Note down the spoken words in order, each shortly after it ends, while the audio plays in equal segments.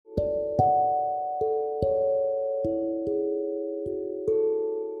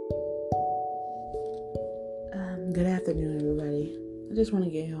Good afternoon, everybody. I just want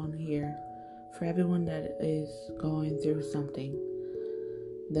to get on here for everyone that is going through something,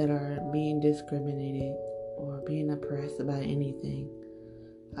 that are being discriminated or being oppressed about anything.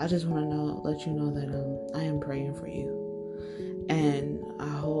 I just want to let you know that I am praying for you, and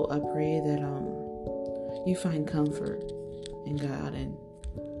I pray that you find comfort in God and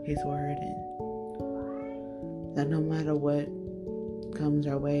His Word, and that no matter what comes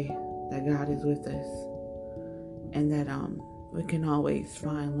our way, that God is with us. And that we can always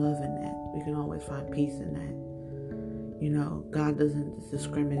find love in that. We can always find peace in that. You know, God doesn't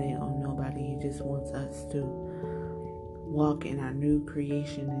discriminate on nobody. He just wants us to walk in our new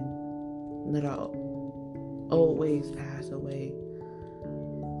creation and let our old ways pass away.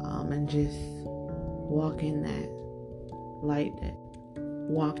 And just walk in that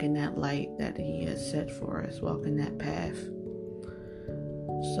light that He has set for us. Walk in that path.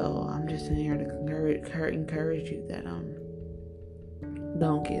 So I'm just in here to encourage you that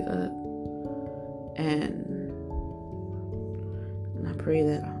don't give up, and I pray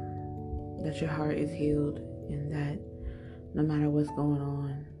that your heart is healed, and that no matter what's going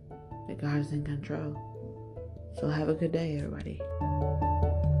on, that God is in control. So have a good day, everybody.